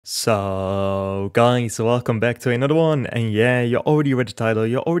So, guys, welcome back to another one, and yeah, you already read the title,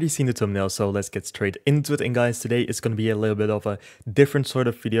 you already seen the thumbnail, so let's get straight into it. And guys, today is gonna be a little bit of a different sort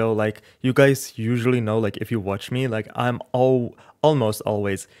of video. Like, you guys usually know, like, if you watch me, like, almost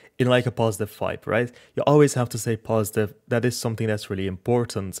always in like a positive vibe, right? You always have to stay positive. That is something that's really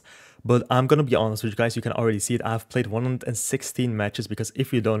important. But I'm gonna be honest with you guys, you can already see it. I've played 116 matches because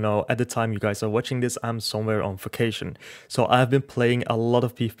if you don't know, at the time you guys are watching this, I'm somewhere on vacation. So I've been playing a lot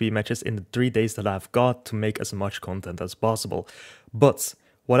of PvP matches in the 3 days that I've got to make as much content as possible. But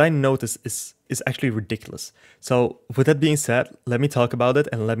what I noticed is actually ridiculous. So with that being said, let me talk about it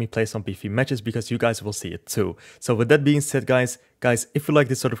and let me play some PvP matches because you guys will see it too. So with that being said, guys, if you like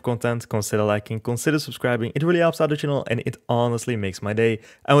this sort of content, consider liking, consider subscribing. It really helps out the channel and it honestly makes my day.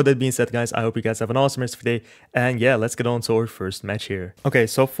 And with that being said, guys, I hope you guys have an awesome rest of the day. And yeah, let's get on to our first match here. Okay,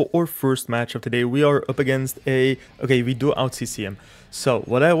 so for our first match of the day, we are up against we do out CCM. So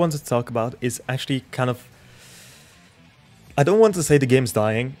what I want to talk about is actually kind of, I don't want to say the game's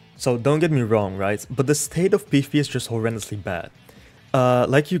dying, so don't get me wrong, right? But the state of PvP is just horrendously bad.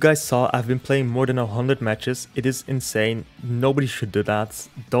 Like you guys saw, I've been playing more than 100 matches. It is insane. Nobody should do that.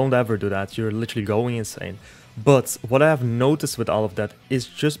 Don't ever do that. You're literally going insane. But what I have noticed with all of that is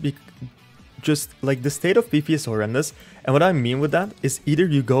just like the state of PvP is horrendous. And what I mean with that is either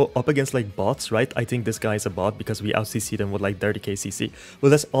you go up against like bots, right? I think this guy is a bot because we out CC'd him with like 30k CC.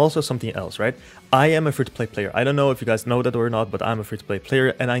 Well, that's also something else, right? I am a free-to-play player. I don't know if you guys know that or not, but I'm a free-to-play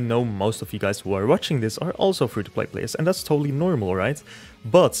player. And I know most of you guys who are watching this are also free-to-play players. And that's totally normal, right?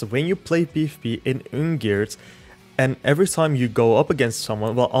 But when you play PvP in ungeared, and every time you go up against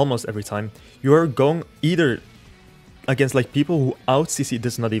someone, well, almost every time, you're going either against like people who out CC,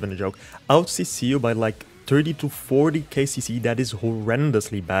 this is not even a joke, out CC you by like 30 to 40k CC, that is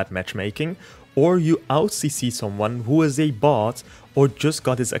horrendously bad matchmaking, or you out CC someone who is a bot or just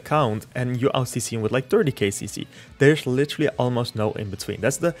got his account and you out CC him with like 30k CC. There's literally almost no in between.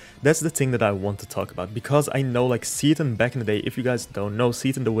 That's the thing that I want to talk about, because I know like Seaton back in the day, if you guys don't know,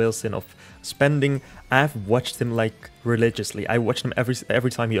 Seaton the whale sin of spending, I've watched him like religiously. I watched him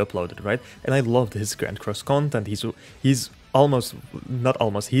every time he uploaded, right? And I loved his Grand Cross content. He's almost, not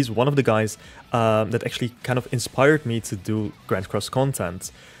almost, he's one of the guys that actually kind of inspired me to do Grand Cross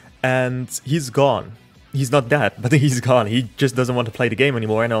content. And he's gone. He's not dead, but he's gone. He just doesn't want to play the game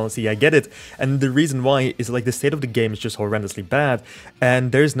anymore, and honestly, I get it. And the reason why is like the state of the game is just horrendously bad,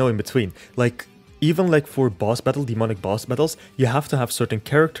 and there's no in between. Like, even like for demonic boss battles, you have to have certain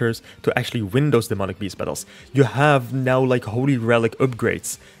characters to actually win those demonic beast battles. You have now like holy relic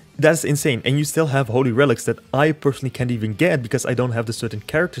upgrades. That's insane. And you still have holy relics that I personally can't even get because I don't have the certain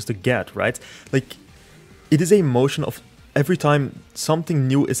characters to get, right? Like, it is a motion of every time something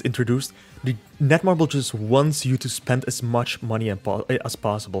new is introduced, the Netmarble just wants you to spend as much money as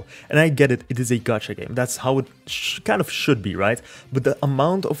possible. And I get it, it is a gacha game. That's how it kind of should be, right? But the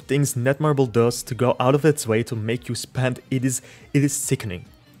amount of things Netmarble does to go out of its way to make you spend, it is sickening.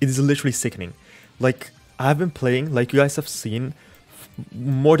 It is literally sickening. Like, I've been playing, like you guys have seen,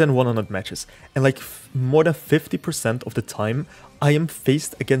 more than 100 matches, and like more than 50% of the time I am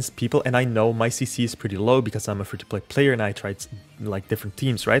faced against people, and I know my CC is pretty low because I'm a free-to-play player and I tried like different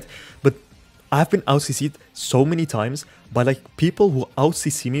teams, right? But I've been out CC'd so many times by like people who out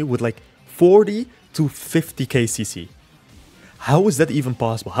CC me with like 40 to 50k CC. How is that even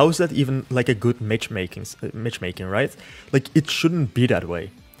possible? How is that even like a good matchmaking, right? Like, it shouldn't be that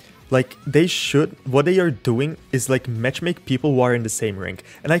way. Like, what they are doing is like matchmake people who are in the same rank.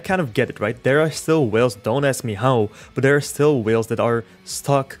 And I kind of get it, right? There are still whales, don't ask me how, but there are still whales that are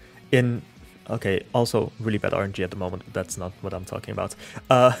stuck in, okay, also really bad RNG at the moment, but that's not what I'm talking about.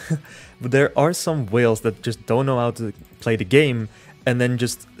 But there are some whales that just don't know how to play the game and then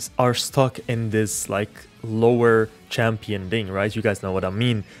just are stuck in this like lower champion thing, right? You guys know what I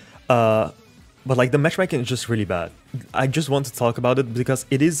mean. But like the matchmaking is just really bad. I just want to talk about it because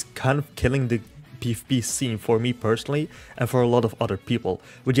it is kind of killing the PvP scene for me personally and for a lot of other people.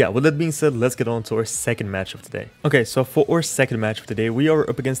 But yeah, with that being said, let's get on to our second match of the day. Okay, so for our second match of the day, we are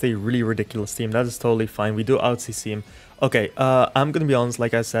up against a really ridiculous team. That is totally fine. We do out CC him. Okay, I'm gonna be honest,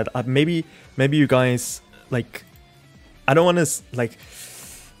 like I said, maybe you guys, like, I don't want to, like,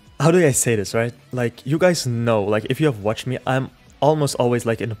 how do I say this, right? Like, you guys know, like, if you have watched me, I'm almost always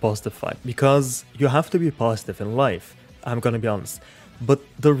like in a positive vibe, because you have to be positive in life, I'm gonna be honest. But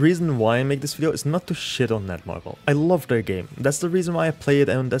the reason why I make this video is not to shit on Netmarble. I love their game. That's the reason why I play it,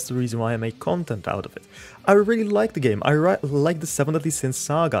 and that's the reason why I make content out of it. I really like the game. I like the 7 Deadly Sins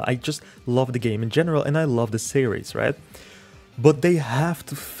saga. I just love the game in general, and I love the series, right? but they have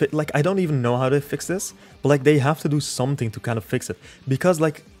to like, I don't even know how to fix this, but like they have to do something to kind of fix it, because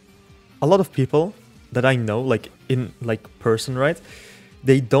like a lot of people that I know, like in like person, right,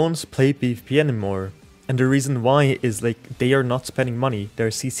 they don't play PvP anymore. And the reason why is like they are not spending money, their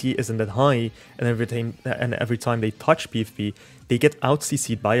CC isn't that high, and every time they touch PvP, they get out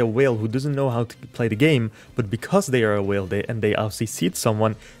CC'd by a whale who doesn't know how to play the game, but because they are a whale and they out CC'd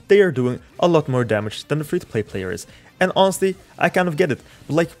someone, they are doing a lot more damage than the free-to-play player is. And honestly, I kind of get it,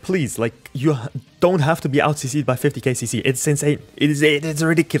 but like please, like you don't have to be out CC'd by 50k CC, it's insane, it's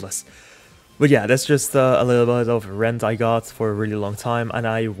ridiculous. But yeah, that's just a little bit of rant I got for a really long time, and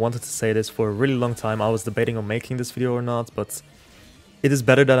I wanted to say this for a really long time. I was debating on making this video or not, but it is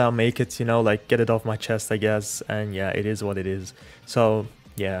better that I'll make it, you know, like get it off my chest, I guess. And yeah, it is what it is. So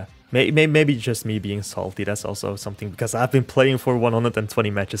yeah, maybe just me being salty, that's also something, because I've been playing for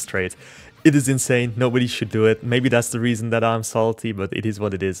 120 matches straight. It is insane, nobody should do it. Maybe that's the reason that I'm salty, but it is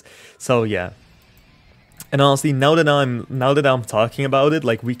what it is. So yeah. And honestly, now that I'm talking about it,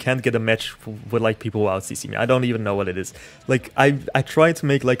 like we can't get a match with like people who out CC me. I don't even know what it is. Like I tried to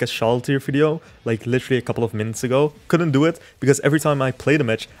make like a Shaltier video, like literally a couple of minutes ago. Couldn't do it because every time I played a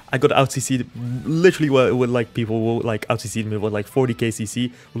match, I got out CC'd literally with like people who like out CC'd me with like 40k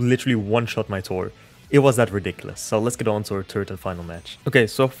CC, who literally one shot my tour. It was that ridiculous. So let's get on to our third and final match. Okay,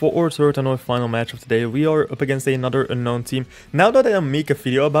 so for our third and our final match of today, we are up against another unknown team. Now that I make a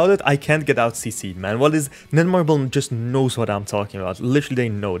video about it, I can't get out CC'd, man. What is... Netmarble just knows what I'm talking about. Literally,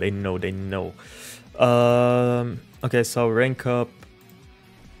 they know. Okay, so rank up,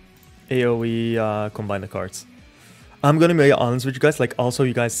 AoE, combine the cards. I'm gonna be honest with you guys, like also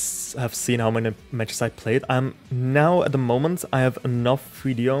you guys have seen how many matches I played. I'm now at the moment, I have enough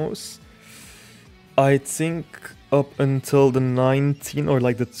videos, I think up until the 19th or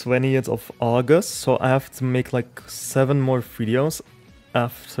like the 20th of August, so I have to make like 7 more videos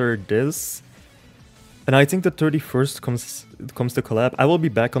after this. And I think the 31st comes the collab. I will be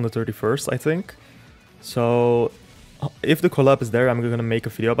back on the 31st, I think. So if the collab is there, I'm gonna make a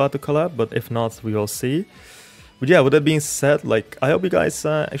video about the collab, but if not, we will see. But yeah, with that being said, like I hope you guys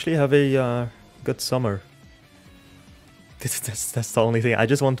actually have a good summer. That's the only thing. I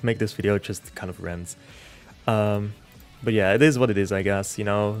just want to make this video just kind of rants. But yeah, it is what it is, I guess, you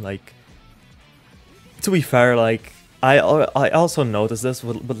know, like, to be fair, like, I also noticed this,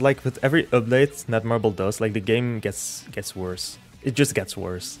 but like with every update Netmarble does, like the game gets worse. It just gets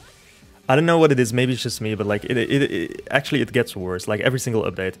worse. I don't know what it is, maybe it's just me, but like actually it gets worse, like every single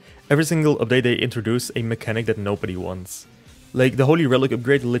update. Every single update they introduce a mechanic that nobody wants. Like, the Holy Relic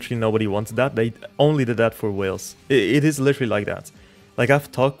upgrade, literally nobody wanted that. They only did that for whales. It is literally like that. Like, I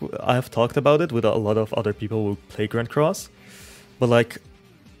have talked about it with a lot of other people who play Grand Cross. But, like,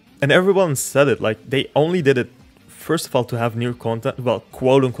 and everyone said it. Like, they only did it, first of all, to have new content. Well,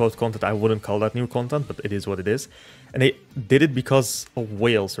 quote-unquote content. I wouldn't call that new content, but it is what it is. And they did it because of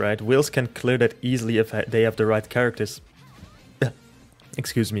whales, right? Whales can clear that easily if they have the right characters.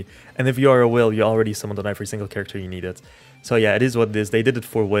 Excuse me. And if you are a whale, you already summoned on every single character you needed. So yeah, it is what it is. They did it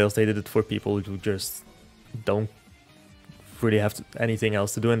for whales. They did it for people who just don't really have anything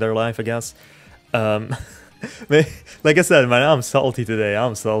else to do in their life, I guess. Like I said, man, I'm salty today.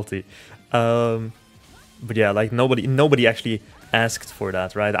 I'm salty. But yeah, like nobody actually asked for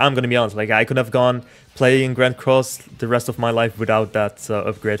that, right? I'm gonna be honest. Like I could have gone playing Grand Cross the rest of my life without that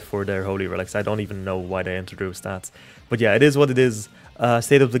upgrade for their Holy Relics. I don't even know why they introduced that. But yeah, it is what it is.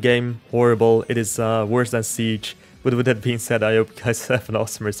 State of the game, horrible. It is worse than Siege. But with that being said, I hope you guys have an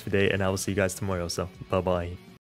awesome rest of the day, and I will see you guys tomorrow. So, bye-bye.